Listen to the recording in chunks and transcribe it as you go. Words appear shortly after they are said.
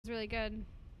really good.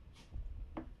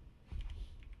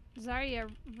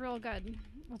 Zarya real good.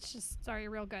 Let's just Zarya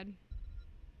real good.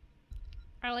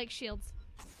 I like shields.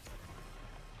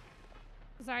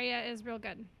 Zarya is real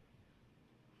good.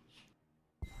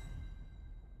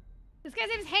 This guy's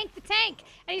name is Hank the Tank,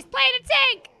 and he's playing a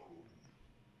tank!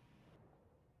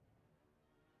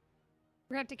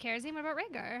 We're up to Kerosene. What about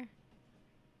Rhaegar?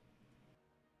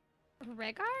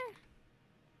 Rhaegar?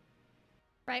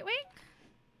 Brightwing?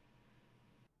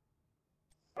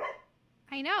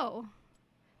 I know.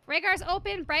 Rhaegar's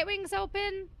open. Brightwing's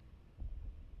open.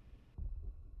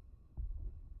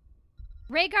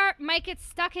 Rhaegar might get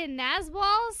stuck in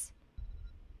Nazwalls?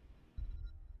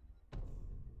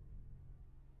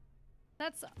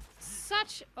 That's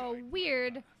such a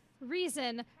weird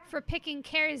reason for picking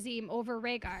Kerosene over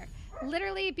Rhaegar.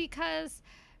 Literally because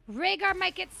Rhaegar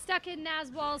might get stuck in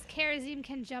Nazwalls, Kerosene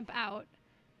can jump out.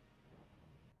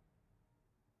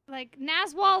 Like,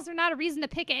 Nazwalls are not a reason to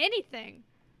pick anything.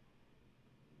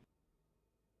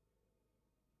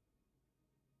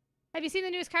 Have you seen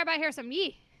the newest car by here? Some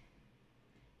yee.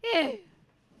 Yeah.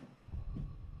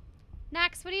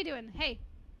 Nax, what are you doing? Hey.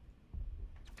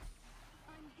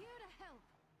 I'm here to help.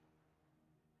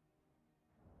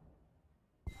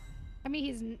 I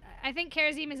mean, I think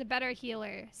Kerosene is a better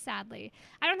healer, sadly.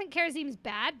 I don't think Kerosene's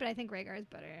bad, but I think Rhaegar is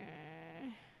better.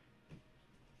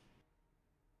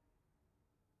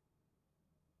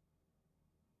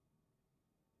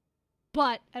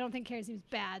 But I don't think Kerosene's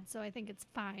bad, so I think it's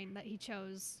fine that he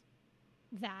chose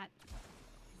that.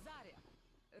 Zarya,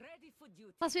 ready for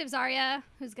duty. Plus we have Zarya,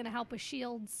 who's gonna help with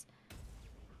shields.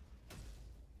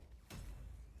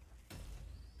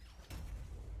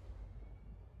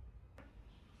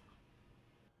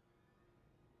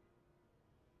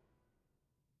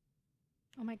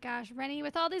 Oh my gosh, Rennie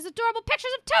with all these adorable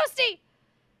pictures of Toasty!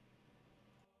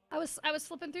 I was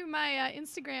flipping through my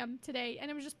Instagram today, and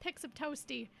it was just pics of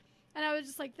Toasty. And I was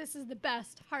just like, this is the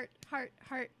best. Heart, heart,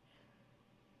 heart.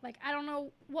 Like, I don't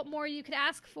know what more you could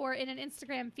ask for in an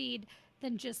Instagram feed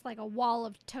than just like a wall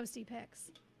of Toasty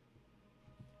pics.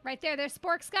 Right there, there's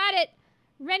Spork's got it.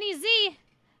 Rennie Z,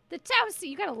 the Toasty.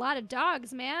 You got a lot of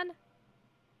dogs, man.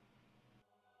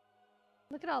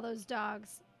 Look at all those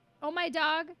dogs. Oh My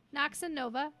Dog, Nox and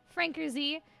Nova, Franker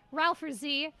Z, Ralpher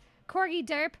Z, Corgi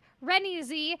Derp, Rennie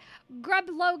Z, Grub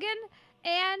Logan,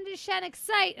 and Shen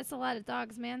Excite. It's a lot of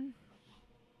dogs, man.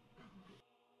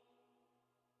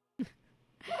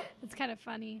 It's kind of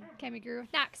funny. Kamiguru.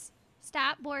 Nox,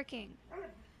 stop borking.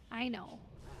 I know.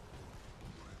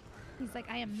 He's like,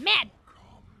 I am mad.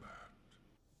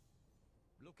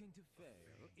 Looking to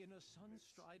fail in a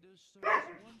Sunstrider's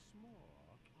service once more,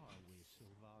 are we,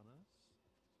 Sylvanas?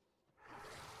 At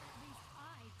least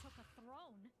I took a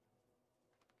throne.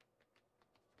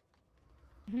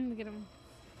 Look at him.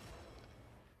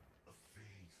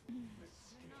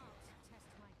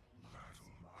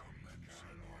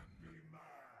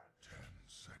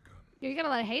 You got a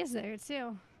lot of haze there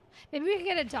too. Maybe we could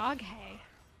get a dog hay.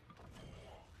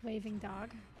 Waving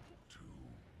dog.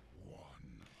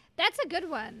 That's a good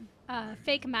one.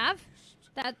 Fake Mav.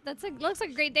 That's looks like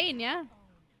a Great Dane, yeah.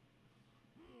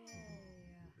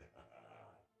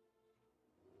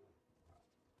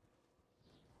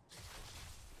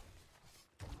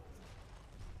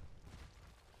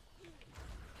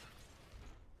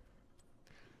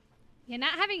 Yeah,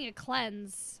 not having a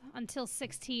cleanse until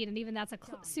 16, and even that's a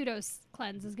pseudo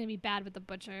cleanse, is going to be bad with the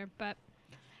Butcher, but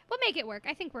we'll make it work.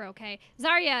 I think we're okay.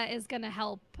 Zarya is going to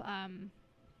help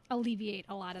alleviate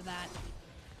a lot of that.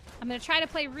 I'm going to try to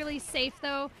play really safe,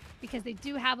 though, because they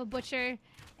do have a Butcher,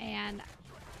 and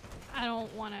I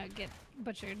don't want to get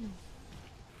butchered.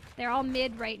 They're all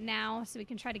mid right now, so we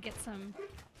can try to get some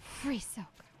free soak.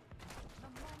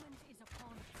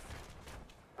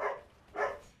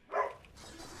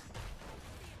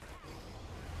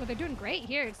 Well, they're doing great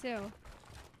here, too.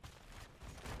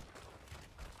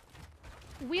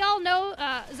 We all know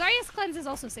Zarya's cleanse is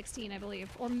also 16, I believe.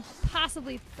 Or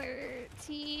possibly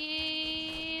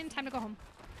 13. Time to go home.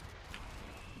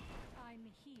 I'm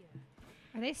here.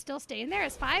 Are they still staying there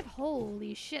as 5?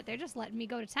 Holy shit, they're just letting me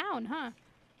go to town, huh?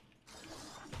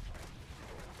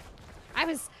 I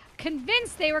was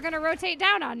convinced they were going to rotate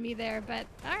down on me there, but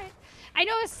alright. I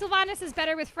know Sylvanas is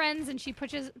better with friends and she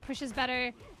pushes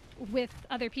better with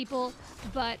other people,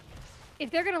 but if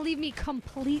they're gonna leave me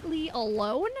completely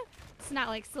alone, it's not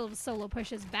like Sylv's solo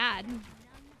push is bad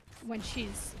when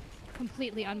she's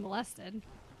completely unmolested.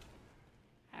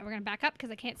 Alright, we're gonna back up because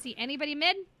I can't see anybody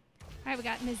mid. Alright, we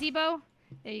got Nazebo.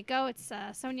 There you go. It's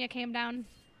Sonya came down.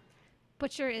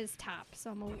 Butcher is top,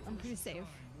 so I'm pretty safe.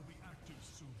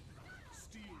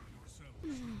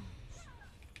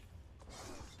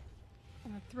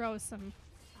 throw some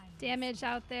damage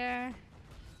out there.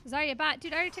 Zarya bot.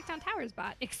 Dude, I already took down towers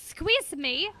bot. Excuse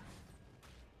me.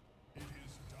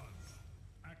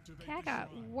 Okay, I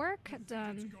got work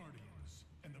done.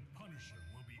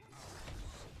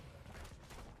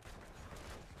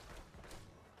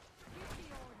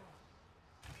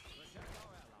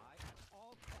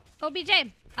 OBJ.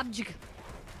 Object.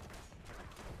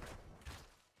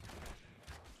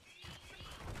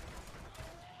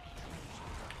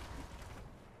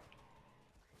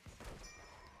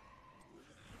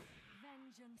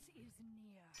 Vengeance is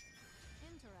near.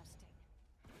 Interesting.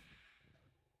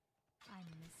 I'm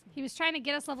listening. He was trying to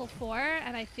get us level 4,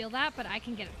 and I feel that, but I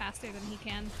can get it faster than he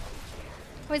can.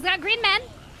 Oh, he's got green man!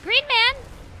 Green man!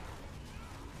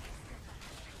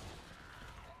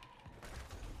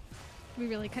 We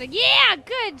really could have. Yeah!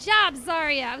 Good job,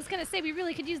 Zarya! I was gonna say we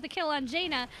really could use the kill on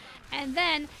Jaina, and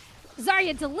then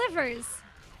Zarya delivers!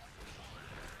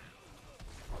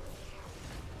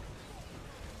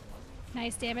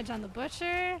 Nice damage on the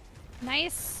Butcher.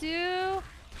 Nice Sue.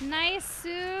 Nice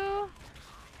Sue.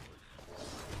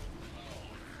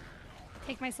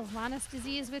 Take my Sylvanas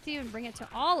disease with you and bring it to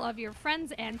all of your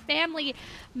friends and family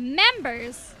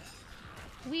members.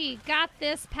 We got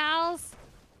this, pals.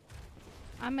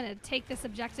 I'm gonna take this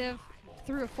objective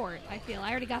through a fort, I feel. I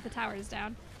already got the towers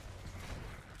down.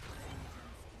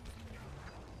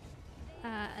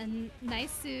 And nice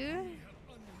Sue.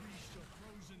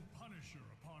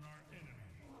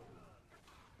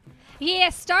 Yeah,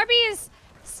 Starby's.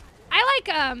 I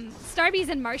like Starby's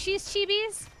and Marshy's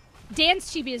chibis. Dan's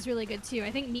chibi is really good too.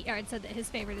 I think Meatyard said that his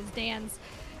favorite is Dan's.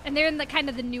 And they're in the kind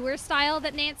of the newer style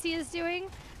that Nancy is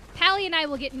doing. Pally and I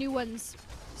will get new ones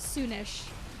soonish.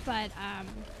 But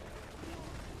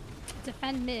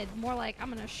defend mid. More like I'm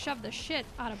gonna shove the shit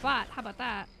out of bot. How about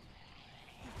that?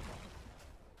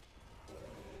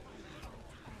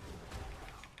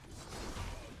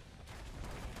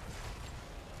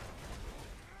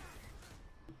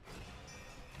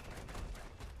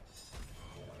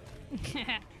 Okay,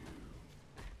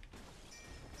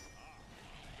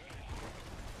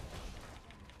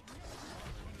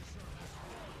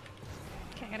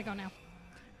 I gotta go now.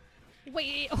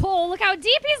 Wait, oh, look how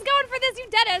deep he's going for this. You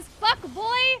dead as fuck,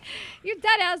 boy. You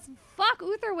dead as fuck.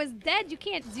 Uther was dead. You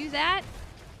can't do that.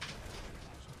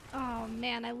 Oh,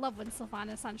 man, I love when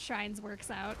Sylvanas on Shrines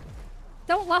works out.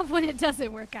 Don't love when it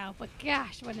doesn't work out, but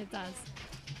gosh, when it does.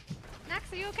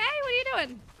 Max, are you okay? What are you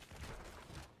doing?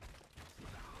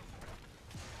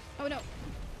 Oh, no.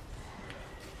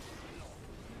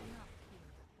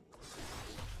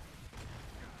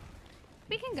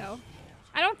 We can go.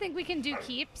 I don't think we can do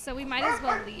keep, so we might as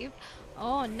well leave.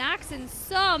 Oh, Noxon's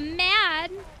so mad.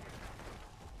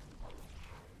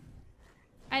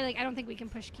 I don't think we can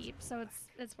push keep, so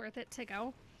it's worth it to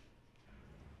go.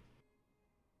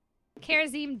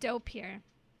 Karazim dope here.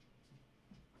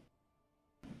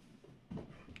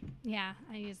 Yeah,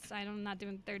 I'm not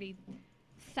doing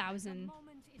 30,000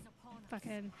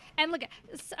 fucking. And look at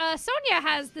Sonya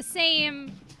has the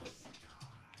same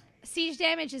siege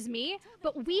damage as me,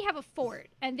 but we have a fort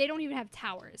and they don't even have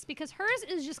towers because hers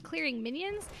is just clearing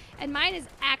minions and mine is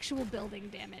actual building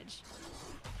damage.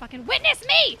 Fucking witness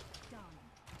me!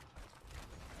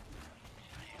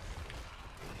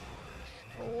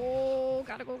 Oh,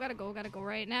 gotta go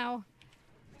right now.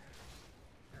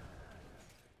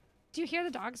 Do you hear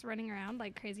the dogs running around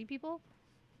like crazy people?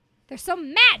 They're so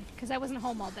mad because I wasn't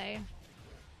home all day.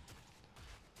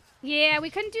 Yeah, we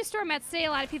couldn't do Stormette today.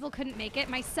 A lot of people couldn't make it,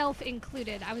 myself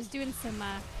included. I was doing some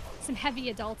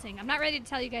heavy adulting. I'm not ready to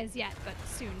tell you guys yet, but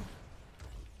soon.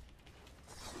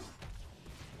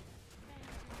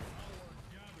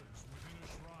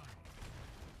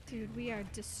 Dude, we are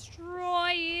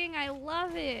destroying. I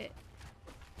love it.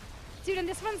 Dude, and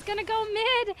this one's gonna go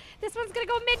mid. This one's gonna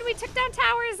go mid. We took down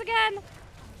towers again.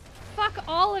 Fuck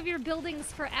all of your buildings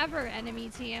forever, enemy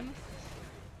team.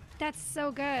 That's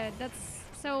so good. That's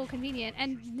so convenient.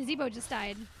 And Nazebo just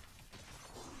died.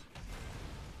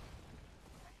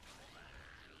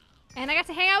 And I got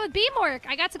to hang out with Beamork.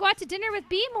 I got to go out to dinner with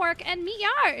Beamork and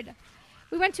Meatyard.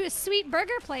 We went to a sweet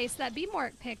burger place that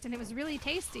Beamork picked, and it was really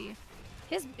tasty.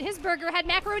 His burger had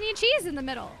macaroni and cheese in the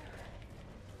middle.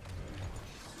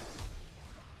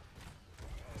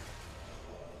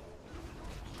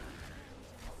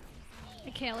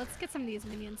 Okay, let's get some of these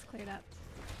minions cleared up.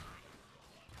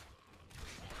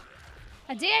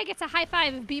 A day I get to high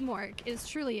five of Beamork is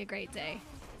truly a great day.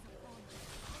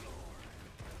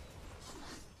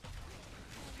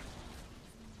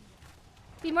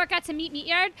 Beamork got to meet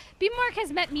Meatyard. Beamork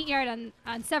has met Meatyard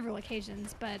on several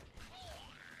occasions, but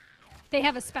they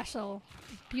have a special,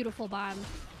 beautiful bond.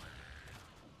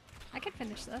 I could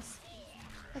finish this.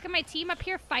 Look at my team up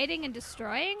here fighting and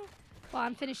destroying while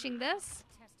I'm finishing this.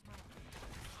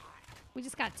 We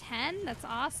just got 10. That's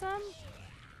awesome.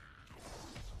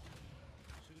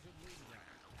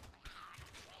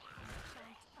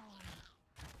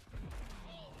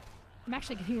 I'm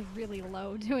actually getting really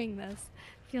low doing this.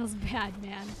 Feels bad,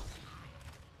 man.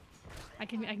 I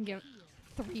can get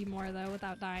 3 more though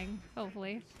without dying,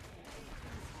 hopefully.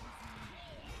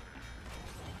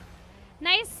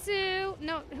 Nice, Sue.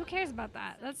 No, who cares about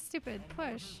that? That's stupid.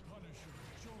 Push.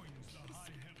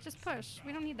 Just push.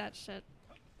 We don't need that shit.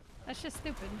 That's just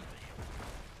stupid.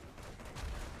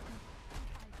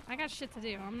 I got shit to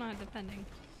do. I'm not defending.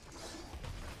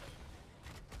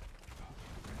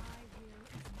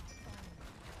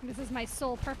 This is my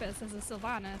sole purpose as a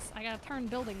Sylvanas. I gotta turn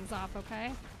buildings off,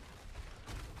 okay?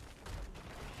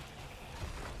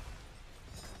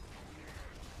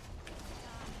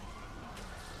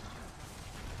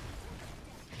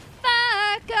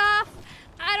 Fuck off!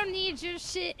 I don't need your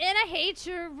shit and I hate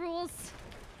your rules.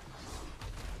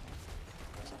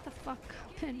 Shut the fuck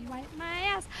up and wipe my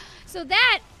ass. So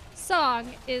that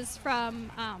song is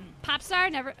from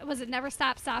Popstar. Never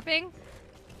Stop Stopping?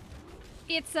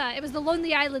 It was the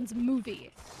Lonely Islands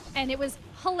movie, and it was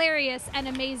hilarious and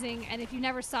amazing, and if you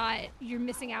never saw it, you're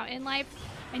missing out in life,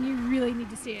 and you really need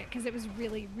to see it, because it was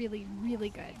really, really, really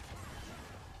good.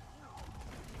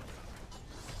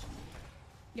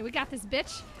 Yeah, we got this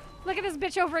bitch. Look at this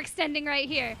bitch overextending right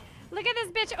here. Look at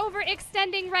this bitch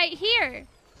overextending right here.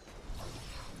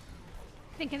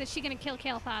 Thinking that she's gonna kill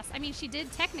Kael'thas. I mean, she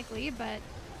did technically, but...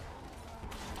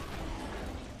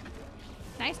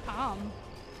 Nice palm.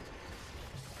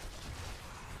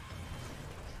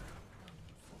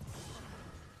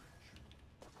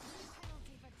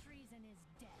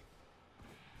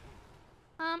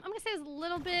 I'm gonna say it's a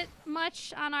little bit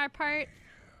much on our part.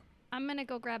 I'm gonna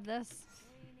go grab this.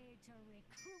 We need to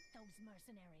recruit those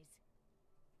mercenaries.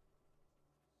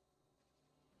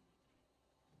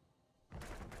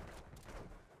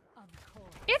 Of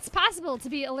course. It's possible to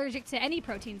be allergic to any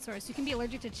protein source. You can be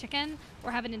allergic to chicken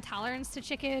or have an intolerance to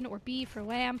chicken or beef or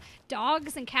lamb.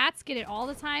 Dogs and cats get it all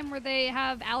the time where they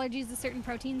have allergies to certain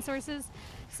protein sources.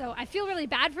 So I feel really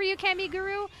bad for you, Kami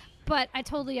Guru, but I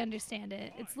totally understand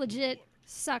it. It's legit.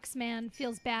 Sucks, man.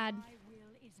 Feels bad. My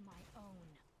will is my own.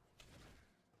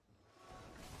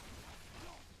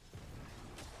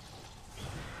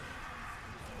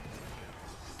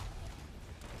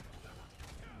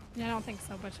 Yeah, I don't think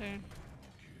so, Butcher.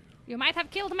 You might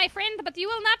have killed my friend, but you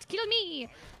will not kill me.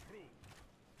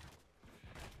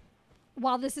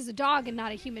 While this is a dog and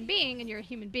not a human being, and you're a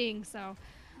human being, so,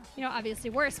 you know, obviously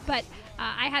worse. But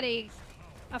I had a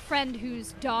friend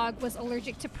whose dog was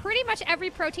allergic to pretty much every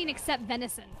protein except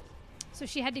venison. So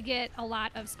she had to get a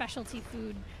lot of specialty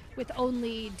food with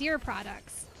only deer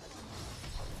products.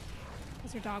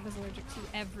 Because her dog was allergic to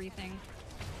everything.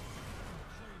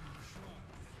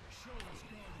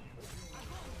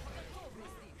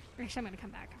 Actually, I'm gonna come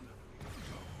back.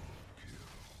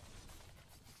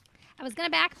 I was gonna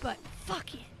back, but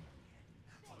fuck it.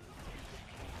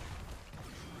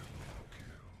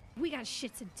 We got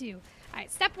shit to do. All right,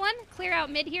 step 1, clear out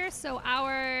mid here so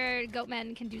our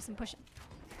goatmen can do some pushing.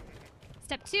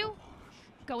 Step 2,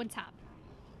 go in top.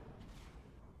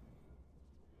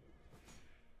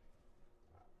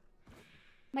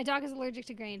 My dog is allergic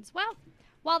to grains. Well,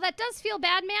 while that does feel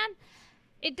bad, man,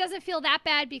 it doesn't feel that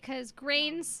bad because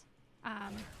grains,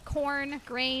 corn,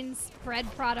 grains, bread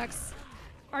products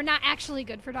are not actually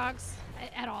good for dogs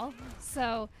at all.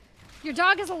 So your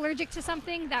dog is allergic to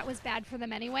something that was bad for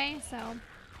them anyway, so...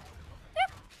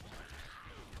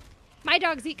 My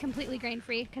dogs eat completely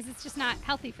grain-free because it's just not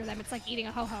healthy for them. It's like eating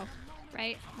a ho-ho,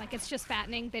 right? Like, it's just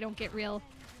fattening. They don't get real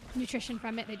nutrition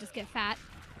from it. They just get fat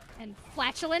and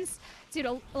flatulence.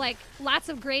 Dude, like, lots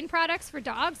of grain products for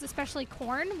dogs, especially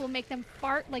corn, will make them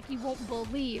fart like you won't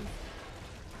believe.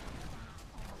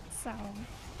 So,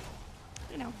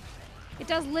 you know, it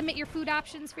does limit your food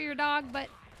options for your dog, but,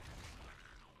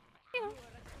 you know.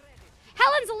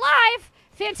 Helen's alive!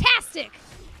 Fantastic!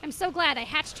 I'm so glad I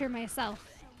hatched her myself.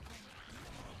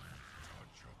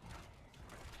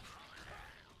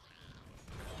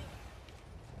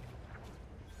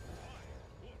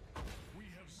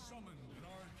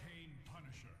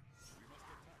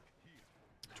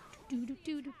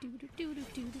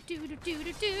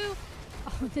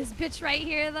 Oh, this bitch right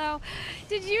here, though.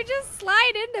 Did you just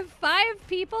slide into 5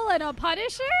 people and a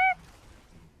Punisher?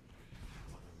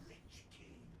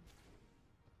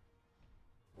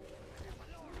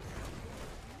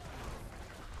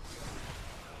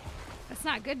 That's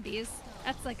not good, bees.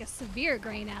 That's like a severe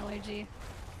grain allergy.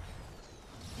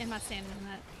 I'm not standing in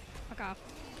that. Fuck off.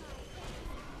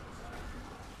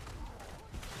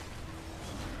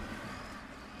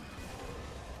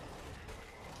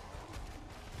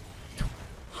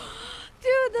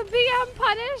 Dude, the BM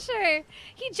Punisher!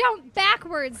 He jumped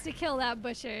backwards to kill that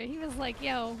butcher. He was like,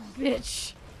 yo,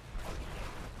 bitch.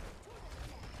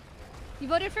 You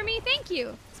voted for me? Thank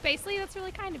you. Spacely, that's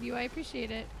really kind of you. I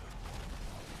appreciate it.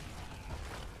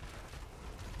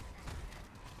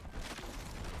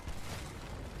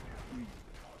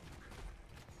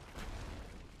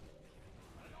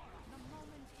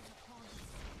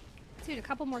 Dude, a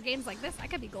couple more games like this, I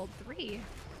could be gold 3.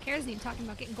 Cares even talking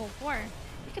about getting gold 4.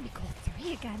 We could be gold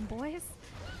 3 again, boys.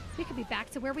 We could be back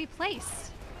to where we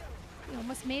placed. We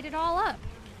almost made it all up.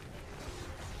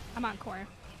 I'm on core.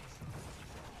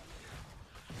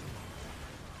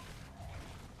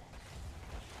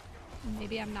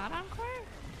 Maybe I'm not on core?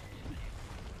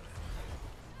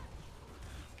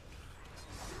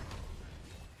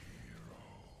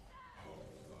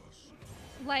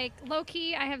 Like,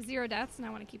 low-key, I have 0 deaths, and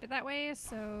I want to keep it that way,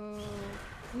 so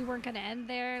we weren't going to end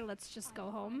there. Let's just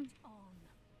go home.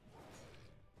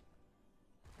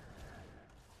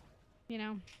 You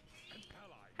know?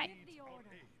 Hi.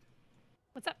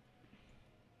 What's up?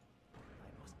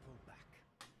 I must pull back.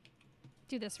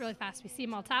 Do this really fast. We see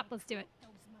them all top. Let's do it.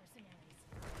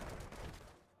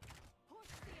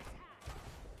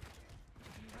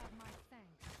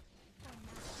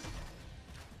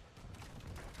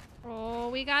 Oh,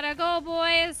 we gotta go,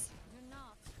 boys.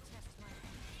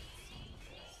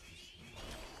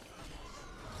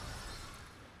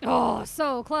 Oh,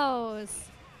 so close.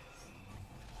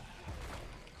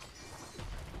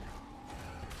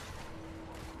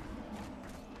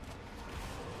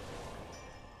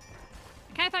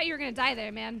 I kinda thought you were gonna die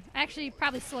there, man. Actually, you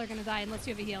probably still are gonna die unless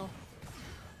you have a heal.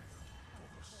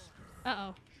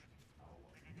 Uh-oh.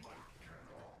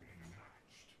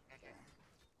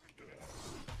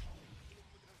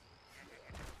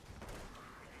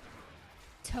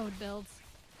 Toad builds.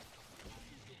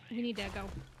 We need to go.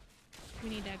 We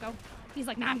need to go. He's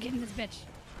like, nah, I'm getting this bitch.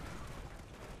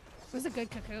 It was a good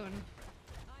cocoon.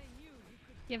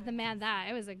 Give the man that.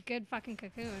 It was a good fucking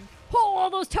cocoon. Oh, all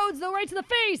those toads though, right to the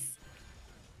face!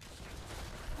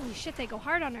 Holy shit, they go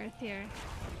hard on Earth here.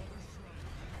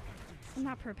 I'm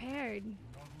not prepared.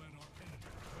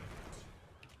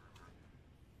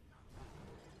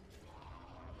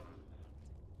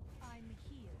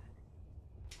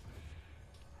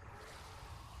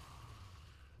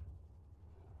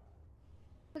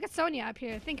 Look at Sonya up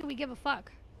here, thinking we give a fuck.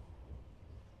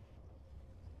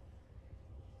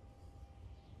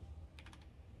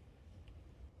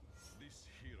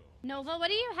 Nova, what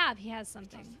do you have? He has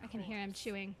something. I can hear him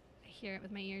chewing. I hear it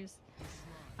with my ears.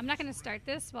 I'm not going to start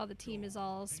this while the team is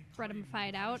all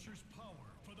spread-em-fied out.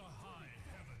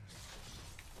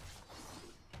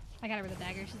 I got her with a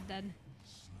dagger. She's dead.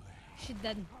 She's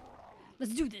dead.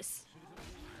 Let's do this.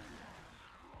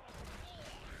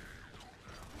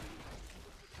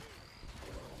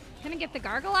 Gonna get the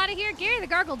Gargle out of here. Gary the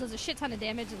Gargle does a shit ton of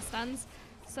damage and stuns.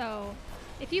 So,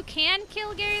 if you can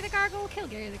kill Gary the Gargle, kill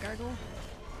Gary the Gargle.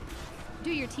 Do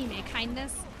your team a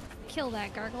kindness. Kill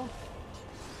that Gargle.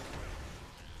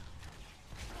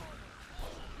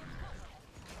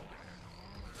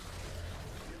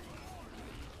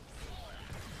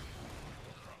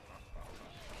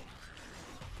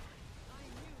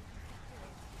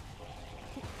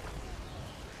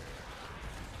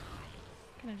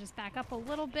 Gonna just back up a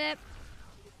little bit.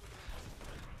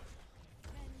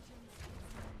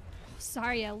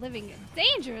 Zarya living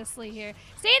dangerously here.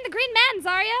 Stay in the green man,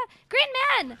 Zarya!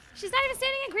 Green man! She's not even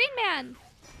standing in green man!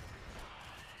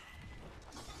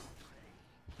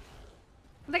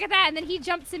 Look at that, and then he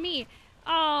jumped to me.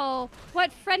 Oh,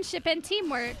 what friendship and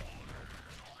teamwork.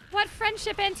 What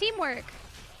friendship and teamwork.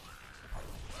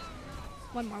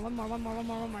 One more, one more, one more, one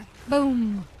more, one more.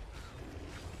 Boom!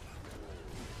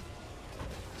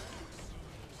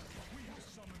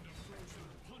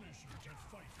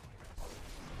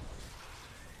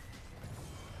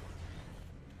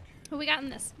 Who we got in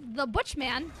this? The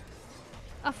Butchman.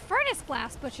 A Furnace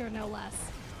Blast Butcher, no less.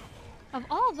 Of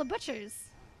all the butchers.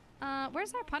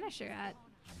 Where's our Punisher at?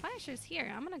 Punisher's here.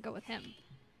 I'm gonna go with him.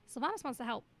 Sylvanas wants to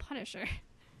help Punisher.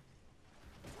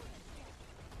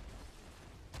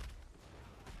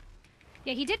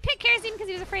 Yeah, he did pick Kerosene because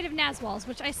he was afraid of Nazwals,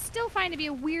 which I still find to be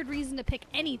a weird reason to pick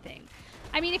anything.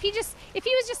 I mean, if he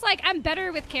was just like, I'm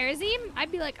better with Kerosene,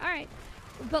 I'd be like, alright.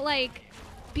 But like,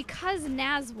 because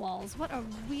Nazwals, what a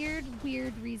weird,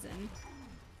 weird reason.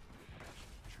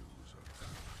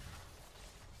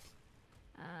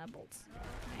 Bolts.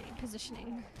 I need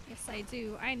positioning. Yes, I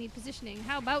do. I need positioning.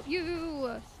 How about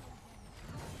you?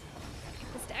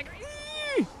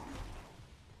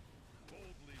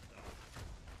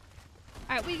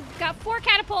 Alright, we got 4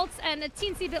 catapults and a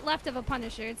teensy bit left of a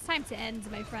Punisher. It's time to end,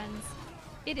 my friends.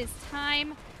 It is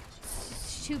time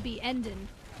to be ending.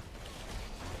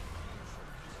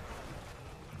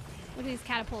 Look at these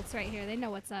catapults right here. They know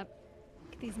what's up.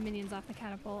 Get these minions off the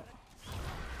catapult.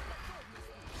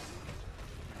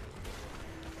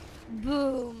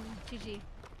 Boom. GG.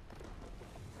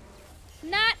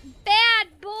 Not bad,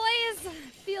 boys.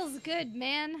 Feels good,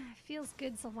 man. Feels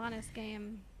good, Sylvanas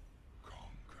game.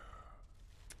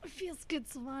 Feels good,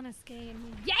 Sylvanas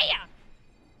game. Yeah!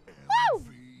 Woo!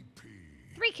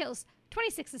 3 kills,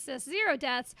 26 assists, 0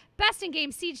 deaths, best in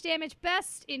game siege damage,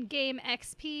 best in game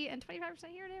XP, and 25%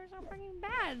 hero damage. Not fucking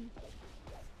bad.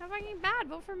 Not fucking bad.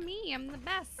 Vote for me. I'm the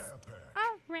best.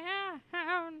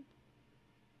 Around.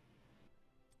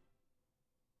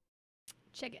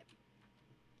 Check it.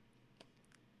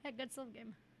 A good Sylv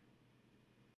game.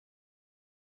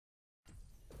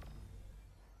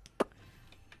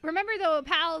 Remember though,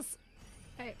 pals.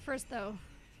 Alright, first though,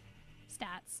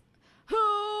 stats.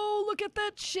 Oh, look at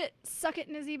that shit. Suck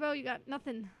it, Nazebo. You got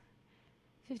nothing.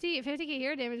 50k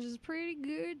hero damage is pretty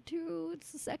good too.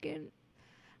 It's the second.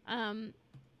 Sylv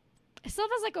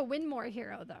is like a win more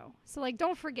hero though. So like,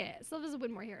 don't forget, Sylv is a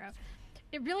win more hero.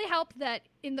 It really helped that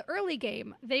in the early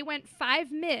game, they went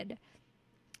 5 mid.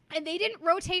 And they didn't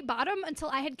rotate bottom until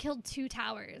I had killed 2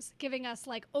 towers, giving us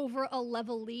like over a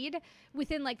level lead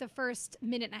within like the first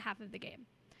minute and a half of the game.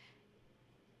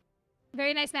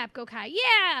 Very nice map, go Kai.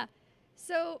 Yeah!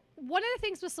 So one of the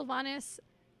things with Sylvanas,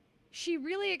 she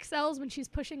really excels when she's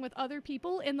pushing with other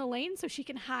people in the lane so she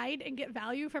can hide and get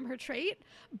value from her trait.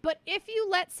 But if you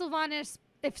let Sylvanas,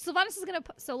 if Sylvanas is going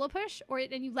to solo push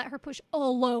and you let her push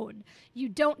alone, you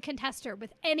don't contest her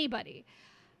with anybody,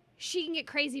 she can get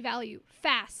crazy value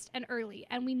fast and early,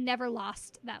 and we never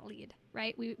lost that lead,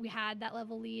 right? We had that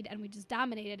level lead, and we just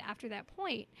dominated after that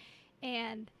point.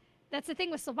 And that's the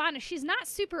thing with Sylvanas. She's not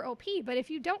super OP, but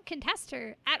if you don't contest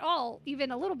her at all,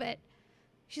 even a little bit,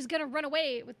 she's going to run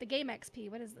away with the game XP.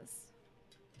 What is this?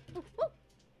 Ooh, ooh.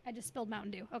 I just spilled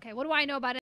Mountain Dew. Okay, what do I know about it?